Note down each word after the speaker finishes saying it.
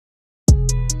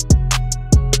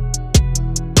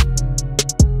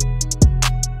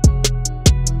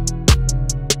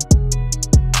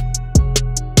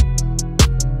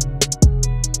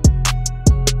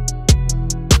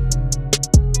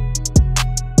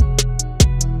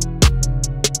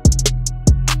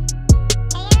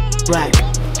black.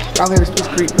 Out here in Spruce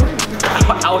Creek.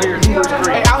 Out here in Spruce Creek.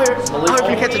 Hey, out here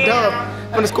finna catch a dub.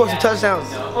 Finna score some touchdowns.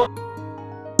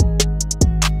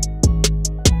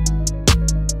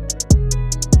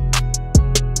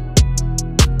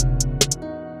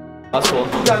 That's cool.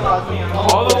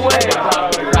 All the way.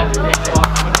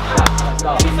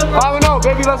 5-0,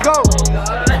 baby, let's go.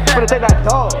 I'm gonna take that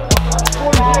dog.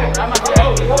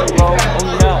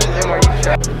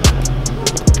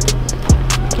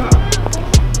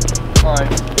 Alright.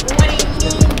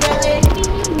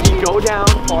 Go down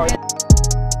hard.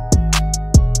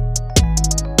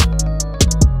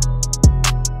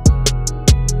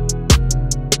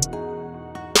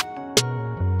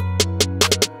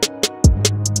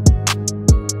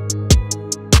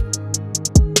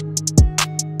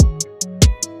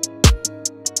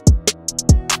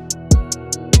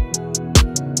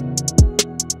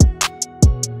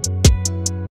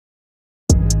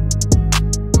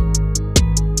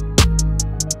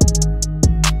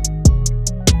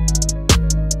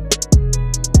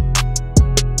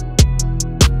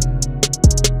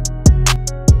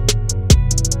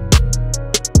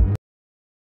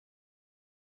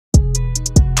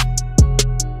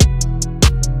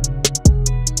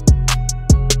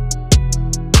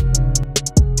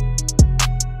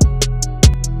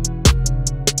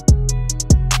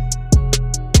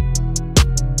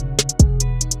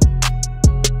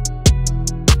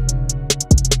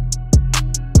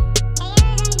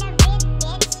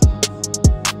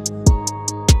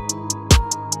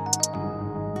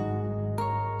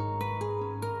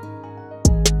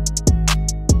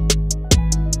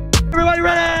 Everybody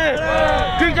ready?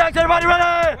 Green Jacks, everybody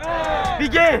ready?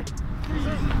 Begin.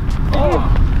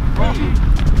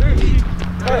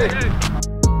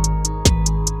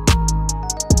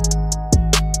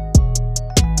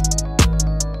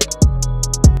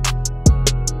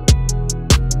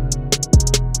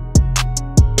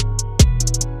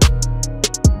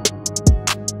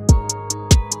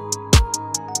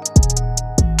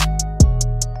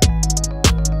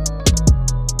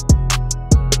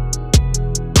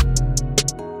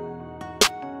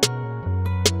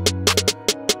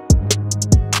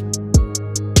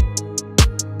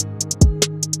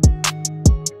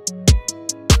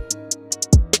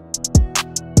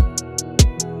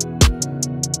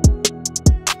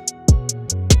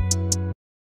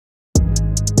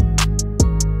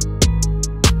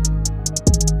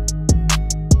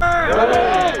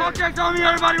 Jacks on me,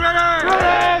 everybody ready?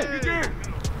 Ready! Begin!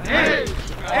 Hey!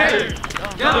 Hey!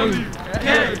 Go!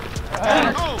 Hey!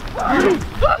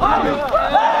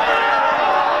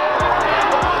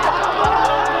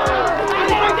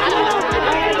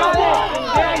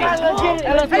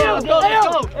 Let's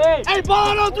go! Hey, ball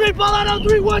out on three! Ball out on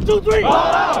three! 1, 2, 3! Ball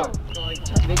out!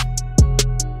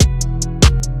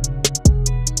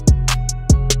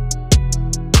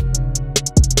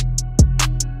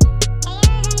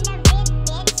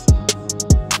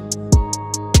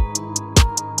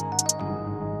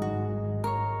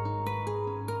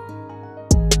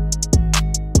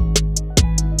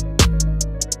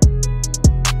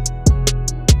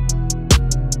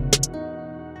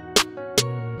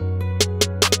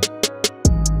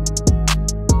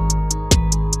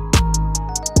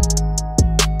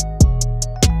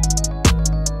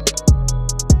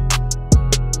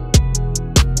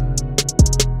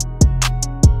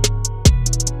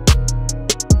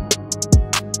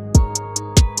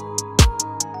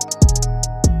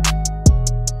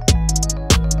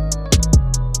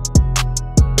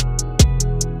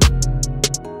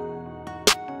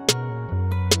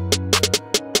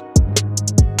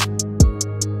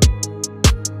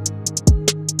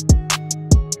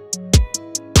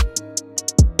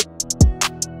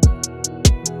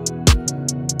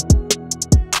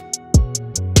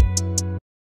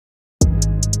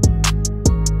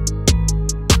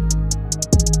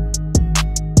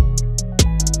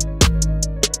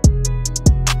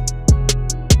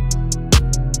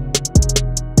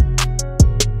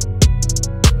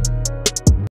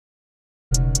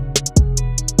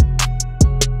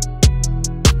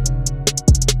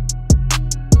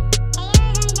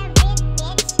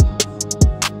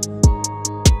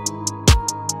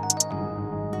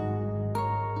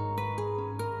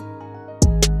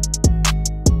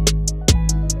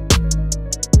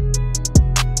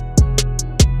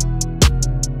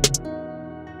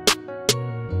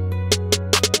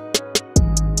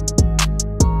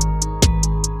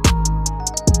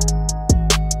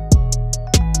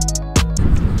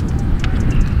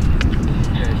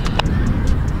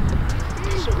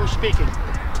 Speaking.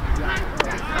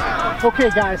 Okay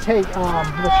guys, hey, let's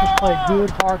just play a good,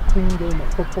 hard, clean game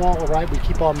of football, all right? We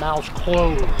keep our mouths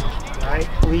closed, all right?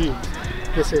 Please.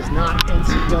 This is not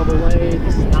NCAA,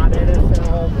 this is not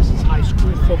NFL, this is high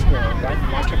school football, right?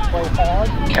 You want to play hard,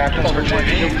 Captains but for we want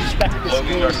you to JV, respect this Logan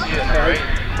game, Garcia, okay, right?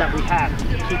 that we have.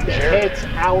 Keep the heads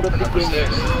out of the Number game,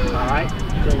 6. all right? So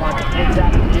you want the heads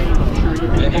out of the game, I'm sure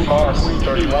you're going to Andy Moss,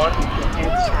 31. keep the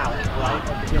heads out, right,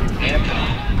 of the game.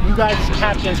 Anthony. You guys as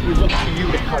captains, we look to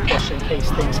you to help us in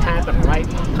case things happen, right?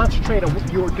 Concentrate on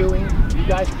what you're doing. You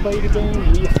guys play the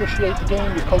game, we officiate the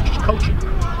game, your coach is coaching.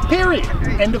 Period.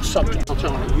 End of subject.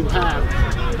 Deltona, you have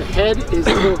the head is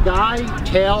the little guy,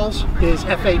 tails is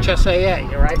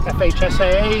FHSAA, all right?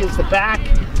 FHSAA is the back,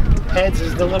 heads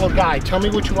is the little guy. Tell me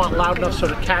what you want loud enough so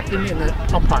the captain and the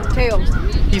umpire. Tails.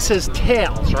 He says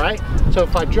tails, right? So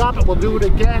if I drop it, we'll do it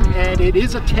again, and it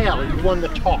is a tail. You won the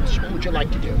toss. What would you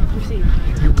like to do? Receive.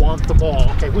 You want the ball.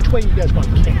 Okay, which way you guys want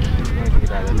to kick?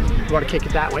 You want to kick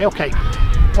it that way? Okay.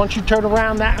 Once you turn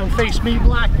around that and face me,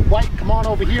 black, white, come on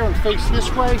over here and face this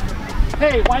way.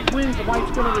 Hey, white wins, and white's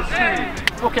going to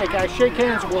receive. Okay, guys, shake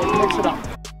hands, we'll mix it up.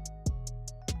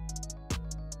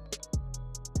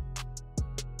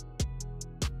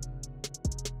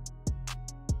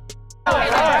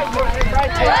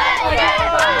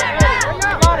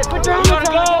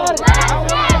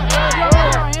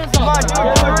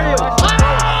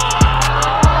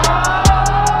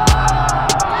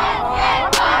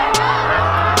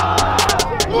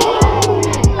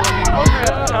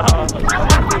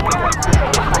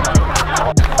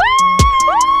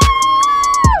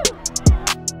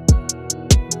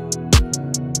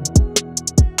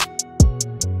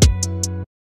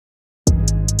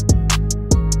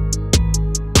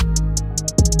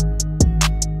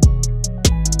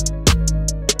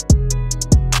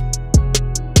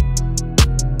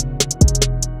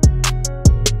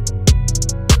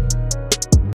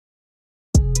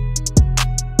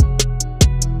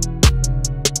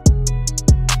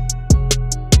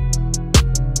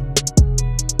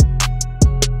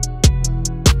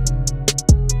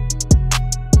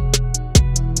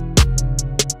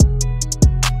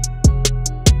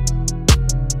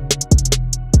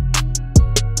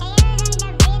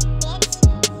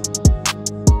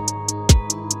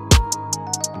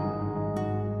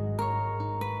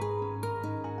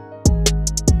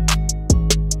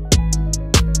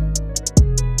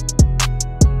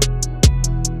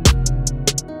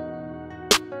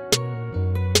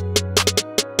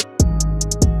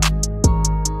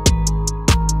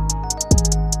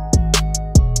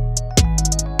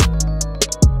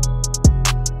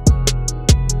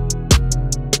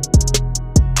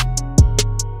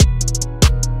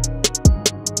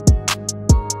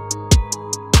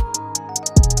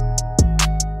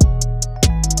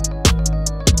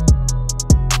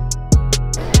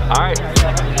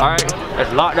 Alright,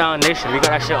 it's lockdown nation. We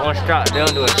got that shit on strap. They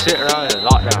don't do a shit around. It's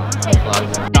lockdown.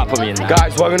 Not put me in there.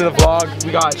 Guys, welcome to the vlog.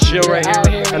 We got Jill right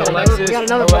here and Alexis. We got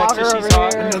another vlogger over here.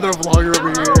 Another vlogger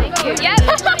over here. Yes.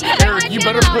 Eric, you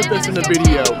better put this in the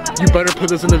video. You better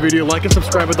put this in the video. Like and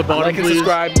subscribe at the bottom, Like and please.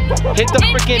 subscribe. Hit the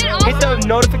freaking, hit the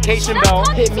notification bell.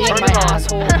 Hit me in my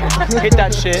asshole. Hit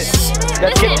that shit.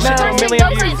 That's getting shit to a million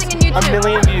views. A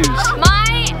million views.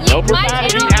 My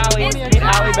Meet Allie. Meet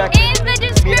Allie back there. is the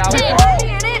description.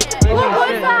 What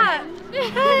was that?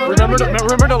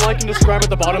 Remember to like and subscribe at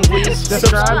the bottom, please.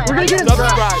 Subscribe. We're gonna get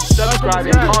Subscribe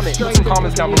and comment. Put some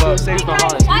comments down below. Say it's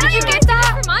behind. Why don't you get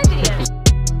that for my video?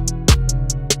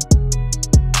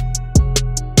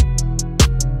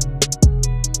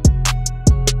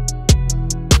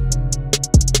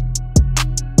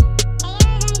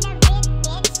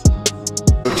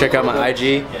 Check out my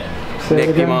IG.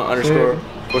 Nick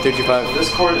 _4325. This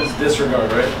cord is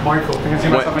disregard, right? Michael, can you see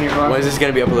myself in your When is this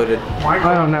gonna be uploaded?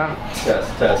 I don't know. Test.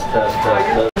 Yeah,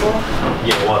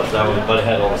 it was. That was, but it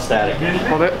had all the static.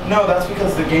 Hold it. No, that's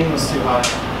because the gain was too high.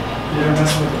 You're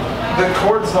messing with it. The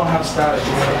cords don't have static.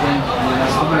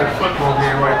 I'm in a football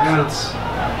game right now.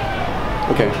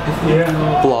 Okay.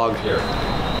 Yeah. Vlog.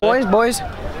 Boys,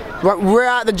 we're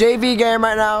at the JV game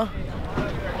right now.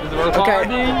 Is it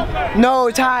recording? Okay. No,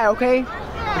 it's high, okay?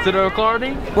 Is it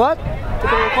recording? What? Is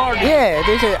it recording? Yeah,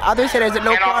 they said, others said there's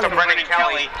no quality.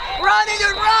 Kelly. Run,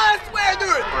 swear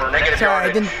through it! For negative Sorry, I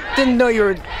yardage. didn't know you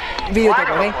were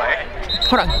videotaping, okay?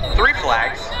 Hold on. 3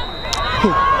 flags.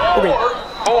 Okay.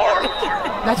 4.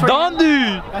 That's for Don't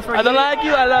do! That's for I don't you. like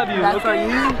you, I love you. That's for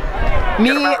you.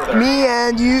 Me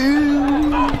and you.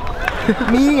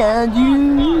 Me and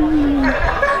you.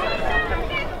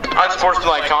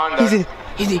 Unsportsmanlike conduct.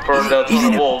 He's in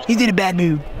a bad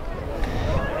mood.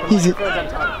 He's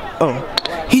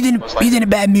in a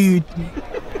bad mood.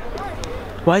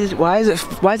 Why is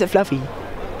it fluffy?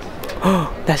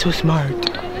 Oh, that's so smart.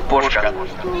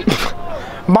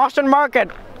 Boston Market.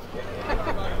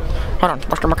 Hold on,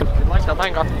 Boston Market.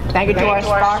 Thank you to our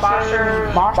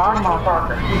sponsor, Boston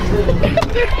Market.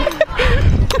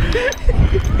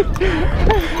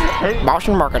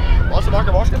 Boston Market. Boston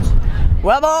Market, Washington.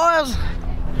 Well, boys.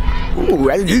 Ooh,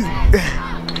 I do.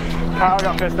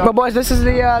 Well, boys, this is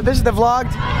the vlog.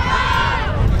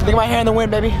 Look at my hair in the wind,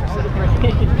 baby.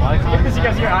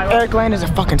 Eric Lane is a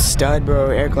fucking stud, bro.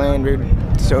 Eric Lane,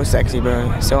 dude, so sexy,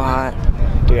 bro. So hot.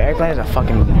 Dude, Eric Lane is a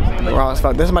fucking raw as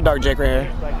fuck. This is my dog Jake right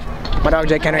here. My dog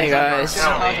Jake Kenner. Hey guys.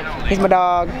 He's my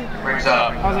dog. Brings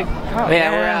up.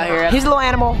 Yeah, we're out here. He's a little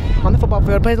animal on the football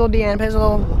field. Plays a little DN, plays a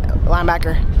little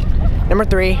linebacker. Number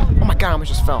 3. Oh my god, I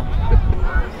almost just fell.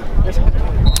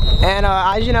 And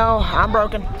as you know, I'm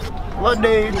broken. Little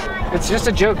dude. It's just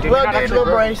a joke, dude. Little dude, little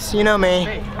brace. You know me.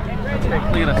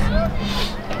 Look at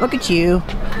us. Look at you.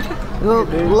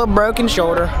 Little broken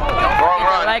shoulder.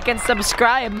 Like and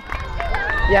subscribe.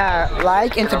 Yeah,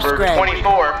 like and subscribe.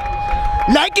 24.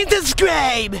 Like and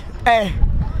subscribe. Hey.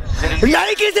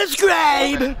 Like and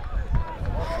subscribe.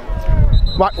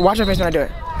 Watch my face when I do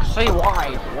it. Say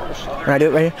why. When I do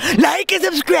it right here. Like and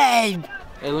subscribe.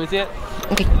 Hey, let me see it.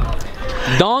 Okay.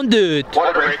 Don't do it.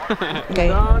 Okay.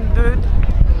 Don't do it.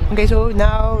 Okay, so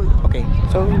now. Okay,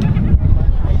 so.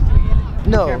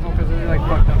 No. Careful, because they're like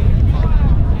fucked up.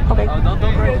 Okay. Don't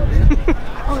break it.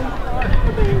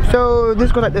 So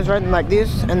this goes like this, right? And like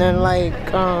this, and then like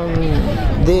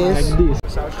this.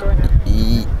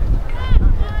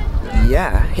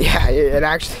 Yeah, it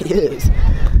actually is.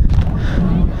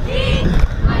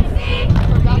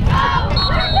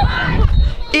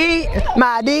 Eat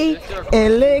my D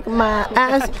and lick my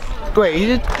ass. Wait, you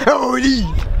did? Oh, D.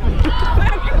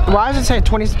 Why does it say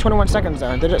 21 seconds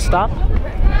though? Did it stop?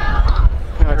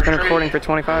 No, it's been recording for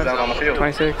 25,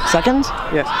 26 seconds?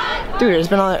 Yes. Dude, it's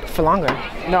been on it for longer.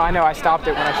 No, I know. I stopped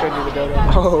it when I showed you the dodo.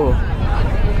 Oh.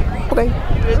 Okay.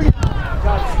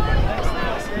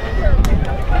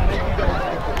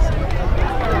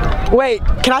 Wait,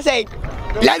 can I say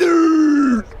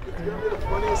leather?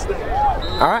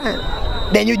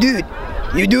 Alright. Then you do it.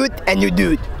 You do it and you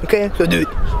do it. Okay? So do it.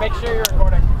 Make sure you're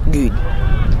recording. Good.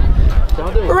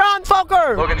 Run,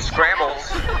 fucker! Logan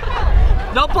scrambles.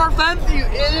 No parfums, you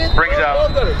idiot. Brings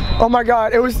up. Oh my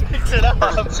god, it was.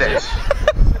 6.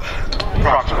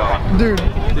 Approximately. Dude.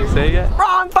 Did you say it?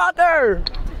 Run, fucker!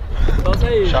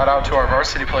 Shout out to our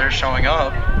varsity players showing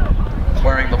up,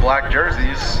 wearing the black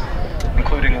jerseys,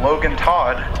 including Logan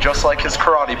Todd, just like his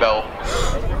karate belt.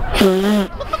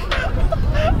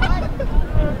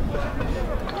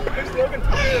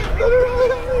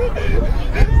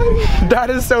 That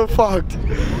is so fucked.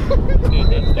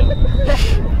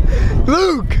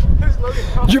 Luke!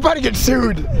 You're about to get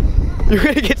sued. You're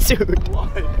gonna get sued.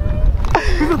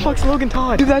 Who the fuck's Logan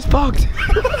Todd? Dude, that's fucked.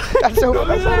 That's so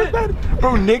fucked.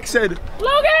 Bro, Nick said,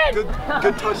 Logan!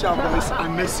 Good touchdown, boys. I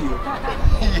miss you.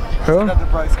 huh? Got the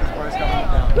price because Bryce got me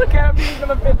down. Look at him, he's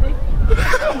gonna 50.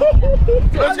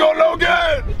 Let's go,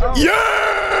 Logan!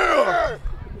 Yeah!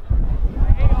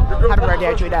 Happy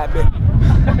birthday to that bitch.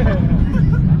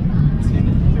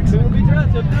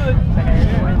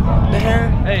 The hair.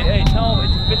 Hey, tell him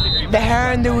it's 50 degrees. The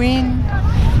hair in the wind.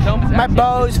 My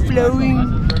balls flowing.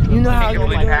 You know how you do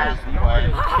it.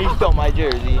 He stole my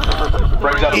jersey.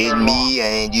 It's me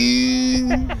and you.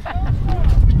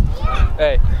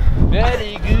 Hey,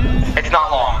 very good. It's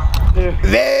not long.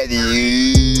 Very good.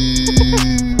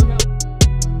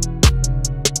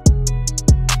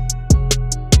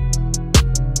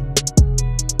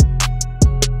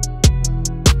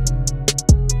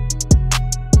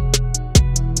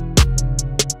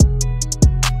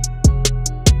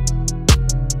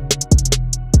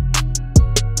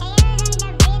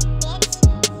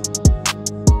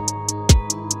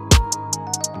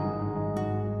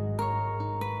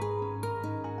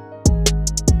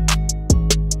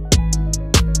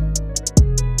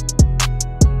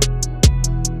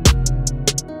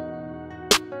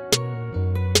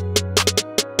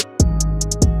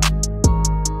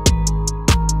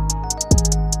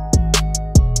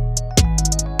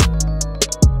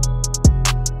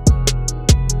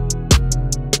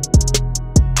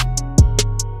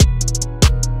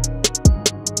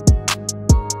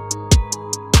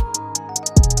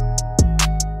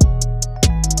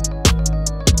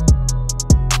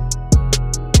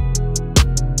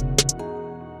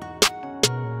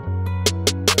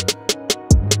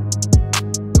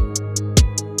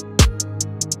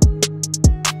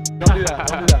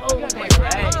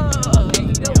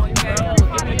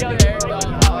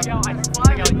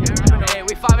 Hey,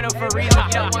 we 5-0 for a reason.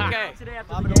 Eat on 1K.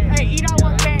 Hey, eat on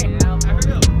 1K. Eat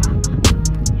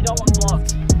on 1 vlog.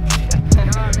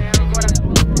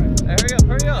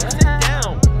 Hurry up. Sit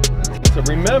down.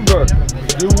 remember,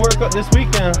 do workout this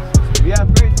weekend. If you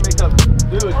have grades to make up,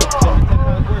 do it. It's gonna be 10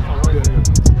 times worse on work.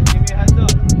 Give me a heads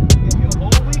up. Give you a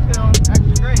whole week now,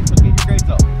 extra grades, so get your grades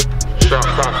up. Stop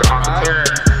to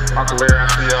Uncle Larry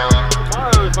after y'all.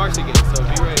 Tomorrow is varsity game, so be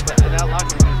ready for that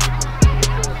locker room.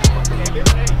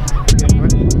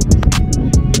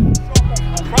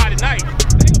 Friday night.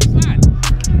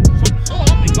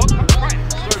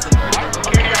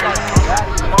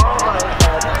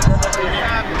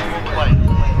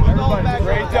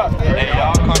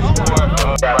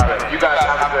 You guys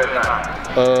have a good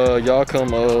night. Y'all come,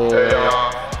 Hey,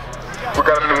 y'all. We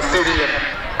got a new city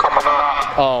coming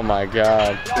up. Oh my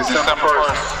God. December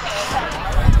 1st.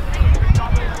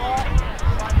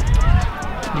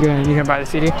 You gonna buy the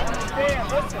CD?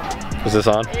 Is this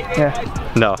on? Yeah.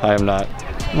 No, I am not.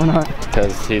 Why not?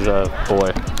 Because he's a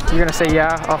boy. You're gonna say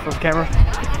yeah off of camera?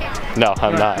 No,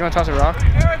 I'm not. You wanna toss a rock?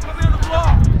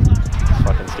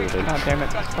 Fucking stupid. God damn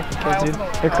it, these fucking kids, dude.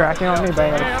 They're cracking on me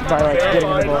by like getting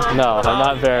in the ball. No, I'm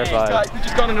not verified.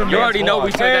 You already know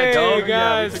we took that W.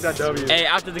 Guys. Hey,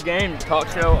 after the game, talk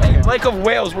show. Lake of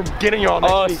Wales, we're getting you all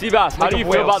next week. Seabass, how do you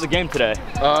feel about the game today?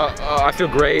 I feel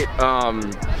great.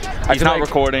 He's not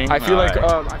recording. I feel like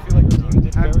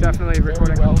I'm definitely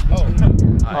recording.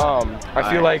 I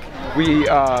feel like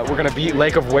we're gonna beat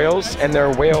Lake of Wales, and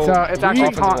they're whale. It's actually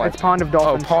it's Pond of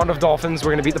Dolphins. Oh, Pond of Dolphins.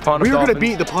 We're gonna beat the Pond of We are Dolphins. gonna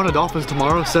beat the Pond of Dolphins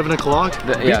tomorrow, 7 o'clock.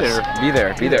 Yes, be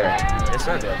there. Yes,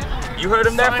 sir. You heard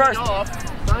him there first.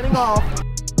 Signing off.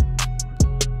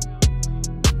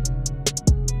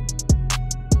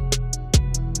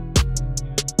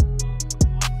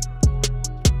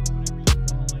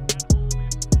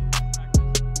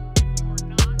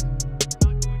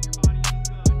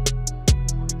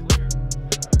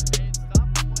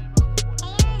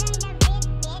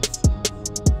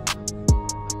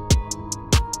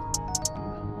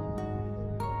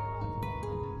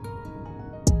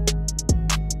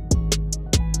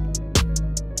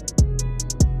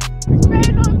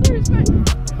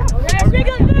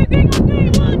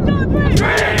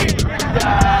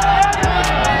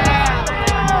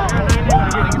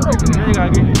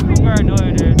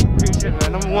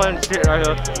 Number one shit right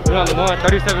here. We on the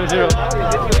 137-0.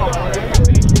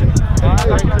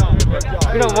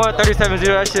 We done 137-0.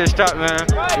 That shit is strapped, man.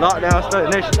 Lockdown, stuck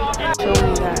nation.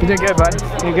 You did good, bud.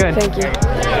 You did good. Thank you.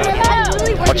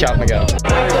 Watch out, Miguel.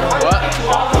 What?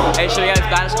 Hey, show you guys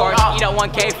battle scars. Eat at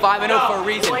 1K, 5-0 for a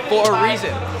reason. For a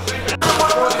reason.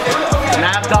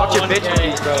 Watch your bitch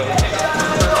please, bro.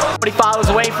 40 followers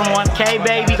away from 1K,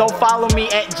 baby. Go follow me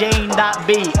at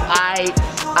jane.b.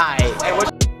 Hey, what's